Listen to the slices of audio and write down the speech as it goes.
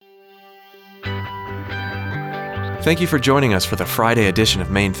Thank you for joining us for the Friday edition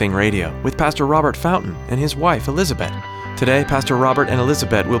of Main Thing Radio with Pastor Robert Fountain and his wife, Elizabeth. Today, Pastor Robert and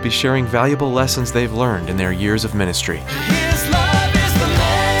Elizabeth will be sharing valuable lessons they've learned in their years of ministry. His love is the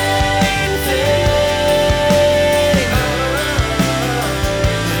main thing.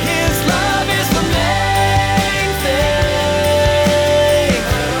 His love is the main thing.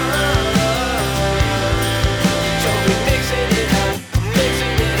 Don't be mixing it up,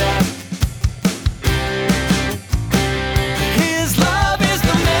 mixing it up. His love is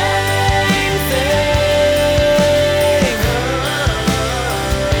the main thing.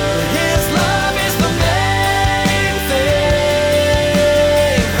 His love is the main thing.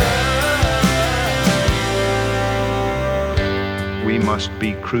 We must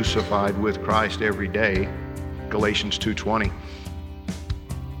be crucified with Christ every day, Galatians 2:20.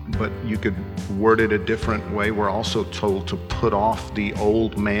 But you could word it a different way. We're also told to put off the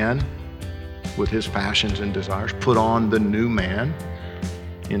old man with his passions and desires, put on the new man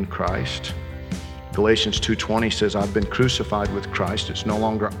in Christ. Galatians 2:20 says, I've been crucified with Christ. It's no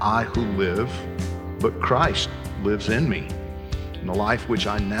longer I who live, but Christ lives in me. And the life which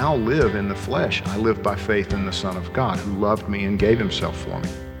I now live in the flesh, I live by faith in the Son of God, who loved me and gave himself for me.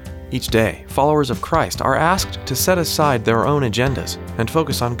 Each day, followers of Christ are asked to set aside their own agendas and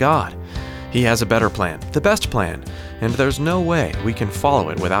focus on God. He has a better plan, the best plan, and there's no way we can follow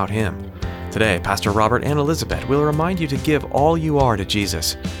it without Him. Today, Pastor Robert and Elizabeth will remind you to give all you are to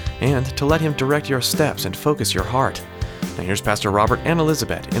Jesus and to let Him direct your steps and focus your heart. Now here's Pastor Robert and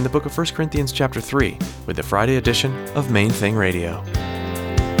Elizabeth in the book of 1 Corinthians chapter 3 with the Friday edition of Main Thing Radio.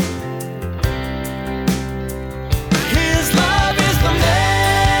 His love is the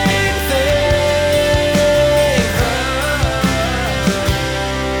main thing.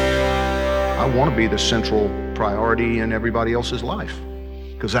 I want to be the central priority in everybody else's life,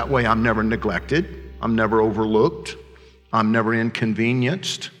 because that way I'm never neglected, I'm never overlooked, I'm never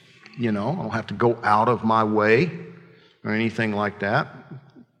inconvenienced. I don't have to go out of my way or anything like that.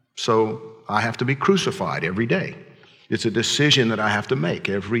 So I have to be crucified every day. It's a decision that I have to make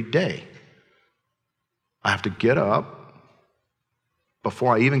every day. I have to get up.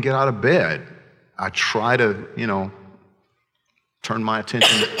 Before I even get out of bed, I try to, turn my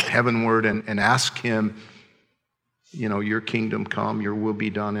attention heavenward and ask Him, your kingdom come, your will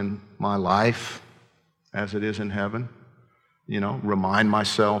be done in my life as it is in heaven. Remind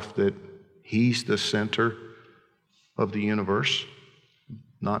myself that He's the center of the universe,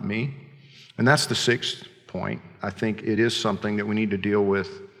 not me. And that's the sixth point. I think it is something that we need to deal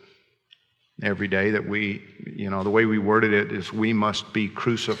with every day, that we, the way we worded it is we must be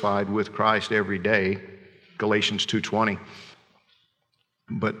crucified with Christ every day, Galatians 2:20.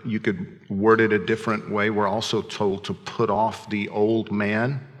 But you could word it a different way. We're also told to put off the old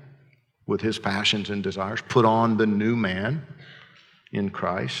man with his passions and desires, put on the new man in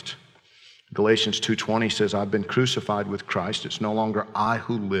Christ. Galatians 2:20 says, I've been crucified with Christ. It's no longer I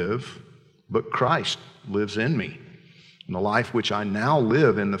who live, but Christ lives in me. And the life which I now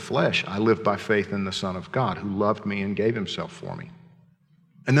live in the flesh, I live by faith in the Son of God, who loved me and gave himself for me.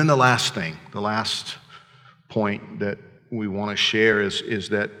 And then the last point that we want to share is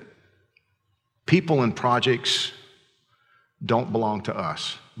that people and projects don't belong to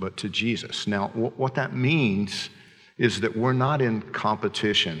us, but to Jesus. Now, what that means is that we're not in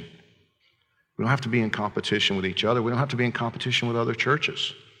competition. We don't have to be in competition with each other. We don't have to be in competition with other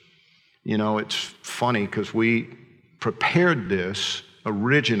churches. It's funny because we prepared this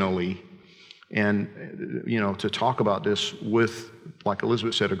originally and, to talk about this with, like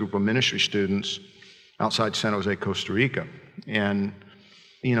Elizabeth said, a group of ministry students outside San Jose, Costa Rica. And,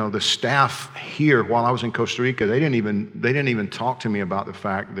 the staff here, while I was in Costa Rica, they didn't even talk to me about the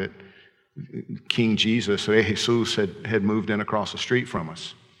fact that King Jesus, Jesus, had moved in across the street from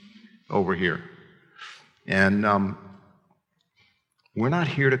us over here. And we're not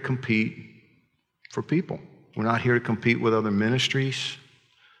here to compete for people. We're not here to compete with other ministries.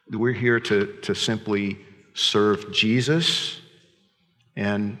 We're here to simply serve Jesus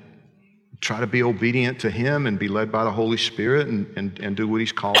and try to be obedient to Him and be led by the Holy Spirit and do what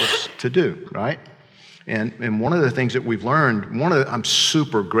He's called us to do, right? And one of the things that we've learned, I'm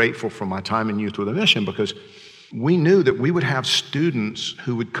super grateful for my time in Youth with a Mission, because we knew that we would have students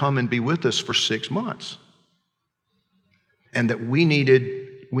who would come and be with us for 6 months. And that we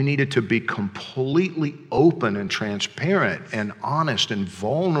needed to be completely open and transparent and honest and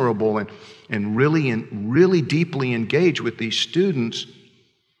vulnerable and really deeply engaged with these students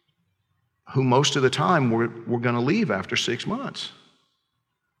who most of the time were going to leave after 6 months.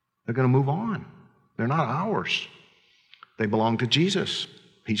 They're going to move on. They're not ours. They belong to Jesus.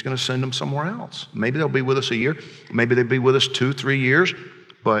 he's going to send them somewhere else. Maybe they'll be with us a year. Maybe they'll be with us 2-3 years.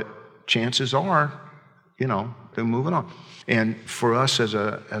 But chances are, they're moving on. And for us as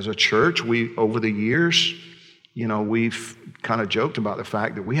a church, we, over the years, we've kind of joked about the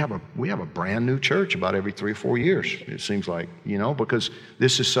fact that we have a brand new church about every 3 or 4 years, it seems like, because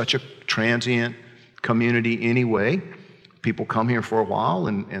this is such a transient community anyway. People come here for a while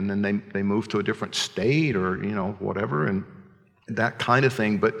and then they move to a different state or, whatever, and that kind of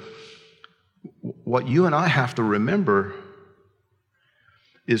thing. But what you and I have to remember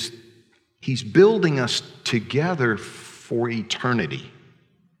is he's building us together for eternity.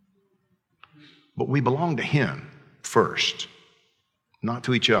 But we belong to him first, not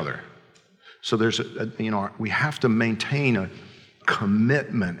to each other. So there's we have to maintain a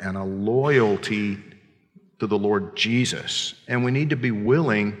commitment and a loyalty to the Lord Jesus. And we need to be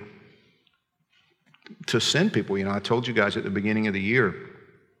willing to send people. I told you guys at the beginning of the year,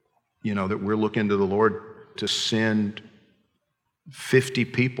 that we're looking to the Lord to send 50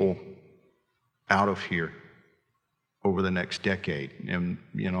 people out of here over the next decade. And,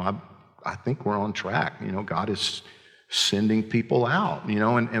 I think we're on track. God is sending people out,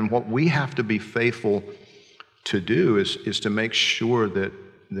 and what we have to be faithful to do is to make sure that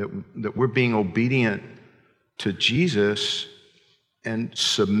we're being obedient to Jesus and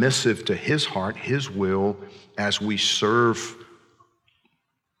submissive to his heart, his will, as we serve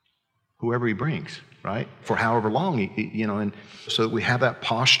whoever he brings, right? For however long, and so that we have that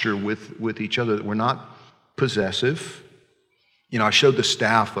posture with each other, that we're not possessive. I showed the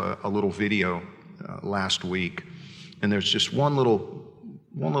staff a little video last week, and there's just one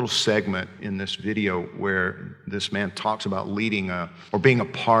little segment in this video where this man talks about leading or being a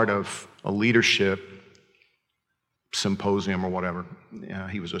part of a leadership symposium or whatever.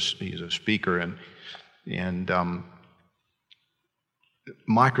 He's a speaker, and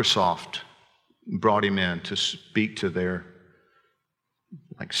Microsoft brought him in to speak to their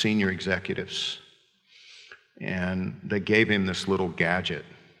senior executives. And they gave him this little gadget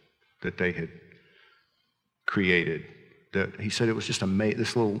that they had created. That he said it was just amazing.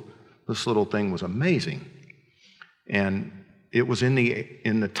 This little thing was amazing, and it was in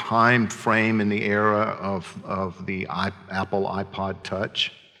the time frame, in the era of the Apple iPod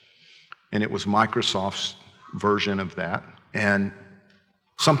Touch, and it was Microsoft's version of that. And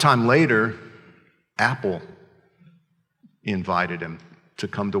sometime later, Apple invited him to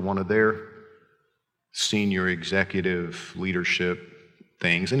come to one of their senior executive leadership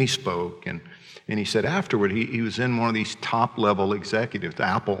things, and he spoke, and he said afterward he was in one of these top level executives,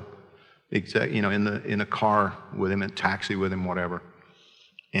 Apple in a car with him, in a taxi with him, whatever,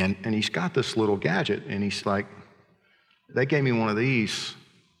 and he's got this little gadget, and he's like, they gave me one of these.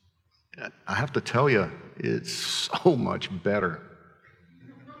 I have to tell you, it's so much better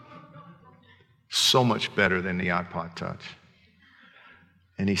than the iPod Touch.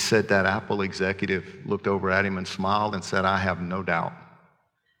 And he said that Apple executive looked over at him and smiled and said, I have no doubt.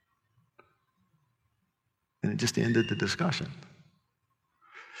 And it just ended the discussion.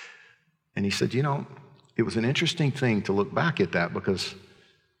 And he said, it was an interesting thing to look back at that, because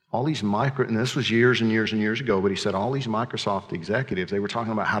all these and this was years and years and years ago, but he said all these Microsoft executives, they were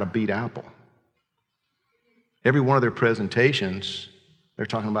talking about how to beat Apple. Every one of their presentations, they're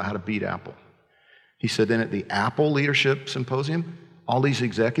talking about how to beat Apple. He said then at the Apple Leadership Symposium, all these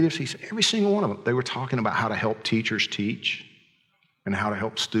executives, he said, every single one of them, they were talking about how to help teachers teach and how to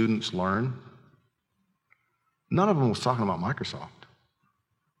help students learn. None of them was talking about Microsoft.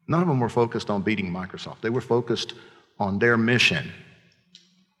 None of them were focused on beating Microsoft. They were focused on their mission.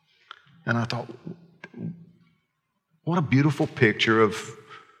 And I thought, what a beautiful picture of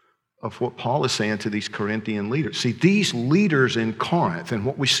what Paul is saying to these Corinthian leaders. See, these leaders in Corinth, and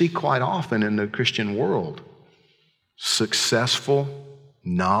what we see quite often in the Christian world, successful,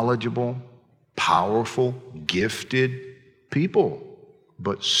 knowledgeable, powerful, gifted people,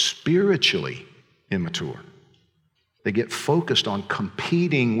 but spiritually immature. They get focused on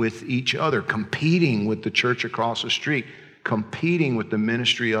competing with each other, competing with the church across the street, competing with the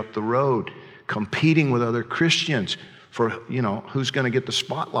ministry up the road, competing with other Christians for, who's going to get the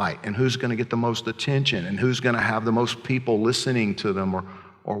spotlight and who's going to get the most attention and who's going to have the most people listening to them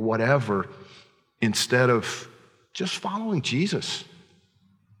or whatever, instead of just following Jesus.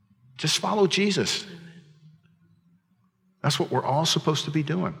 Just follow Jesus. That's what we're all supposed to be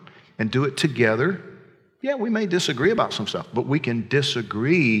doing. And do it together. Yeah, we may disagree about some stuff, but we can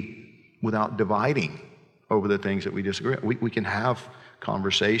disagree without dividing over the things that we disagree on. We can have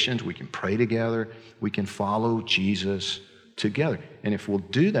conversations, we can pray together, we can follow Jesus together. And if we'll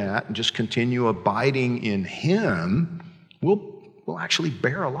do that and just continue abiding in him, we'll we'll actually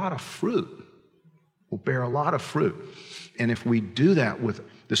bear a lot of fruit. We'll bear a lot of fruit. And if we do that with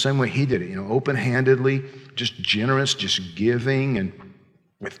the same way he did it, open-handedly, just generous, just giving, and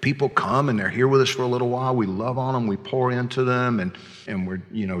if people come and they're here with us for a little while, we love on them, we pour into them, and we're,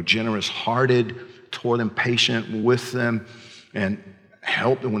 generous-hearted toward them, patient with them, and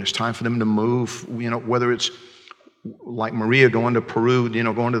help them when it's time for them to move, whether it's like Maria going to Peru,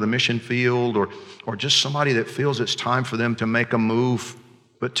 going to the mission field, or just somebody that feels it's time for them to make a move,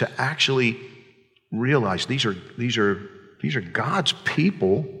 but to actually realize these are God's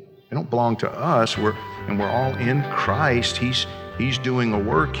people. They don't belong to us. We're all in Christ. He's doing a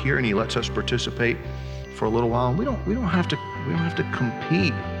work here, and he lets us participate for a little while. And we don't have to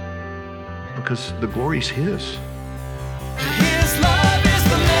compete, because the glory's his. His love is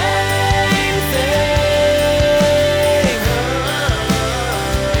the main thing.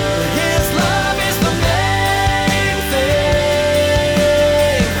 His love is the main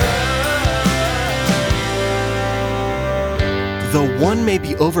thing. Though one may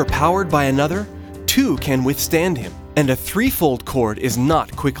be overpowered by another, two can withstand him, and a threefold cord is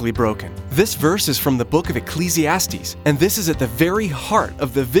not quickly broken. This verse is from the book of Ecclesiastes, and this is at the very heart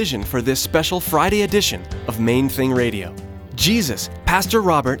of the vision for this special Friday edition of Main Thing Radio. Jesus, Pastor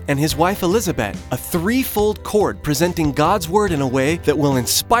Robert, and his wife Elizabeth, a threefold cord presenting God's Word in a way that will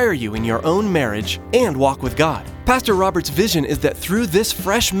inspire you in your own marriage and walk with God. Pastor Robert's vision is that through this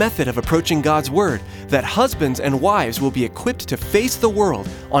fresh method of approaching God's Word, that husbands and wives will be equipped to face the world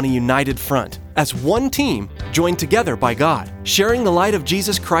on a united front, as one team joined together by God, sharing the light of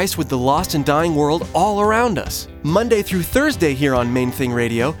Jesus Christ with the lost and dying world all around us. Monday through Thursday here on Main Thing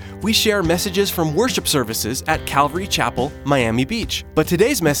Radio, we share messages from worship services at Calvary Chapel, Miami Beach. But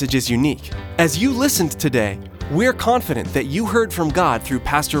today's message is unique. As you listened today, we're confident that you heard from God through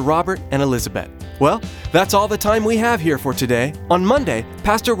Pastor Robert and Elizabeth. Well, that's all the time we have here for today. On Monday,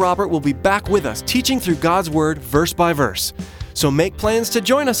 Pastor Robert will be back with us teaching through God's Word verse by verse. So make plans to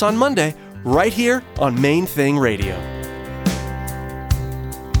join us on Monday right here on Main Thing Radio.